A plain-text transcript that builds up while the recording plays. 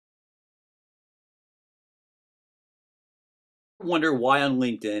Wonder why on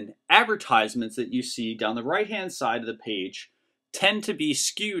LinkedIn, advertisements that you see down the right-hand side of the page tend to be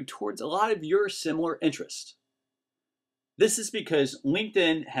skewed towards a lot of your similar interests. This is because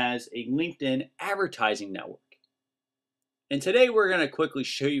LinkedIn has a LinkedIn advertising network. And today we're going to quickly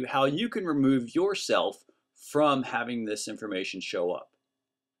show you how you can remove yourself from having this information show up.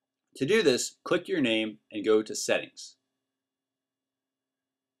 To do this, click your name and go to Settings.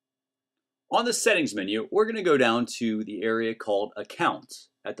 On the Settings menu, we're going to go down to the area called Accounts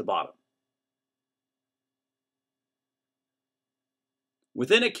at the bottom.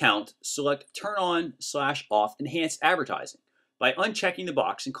 Within Account, select Turn On/Off Enhanced Advertising by unchecking the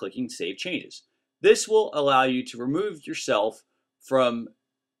box and clicking Save Changes. This will allow you to remove yourself from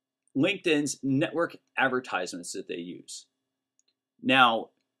LinkedIn's network advertisements that they use.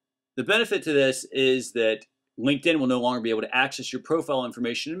 Now, the benefit to this is that LinkedIn will no longer be able to access your profile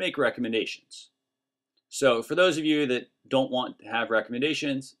information and make recommendations. So for those of you that don't want to have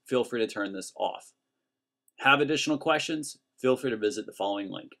recommendations, feel free to turn this off. Have additional questions? Feel free to visit the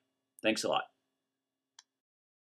following link. Thanks a lot.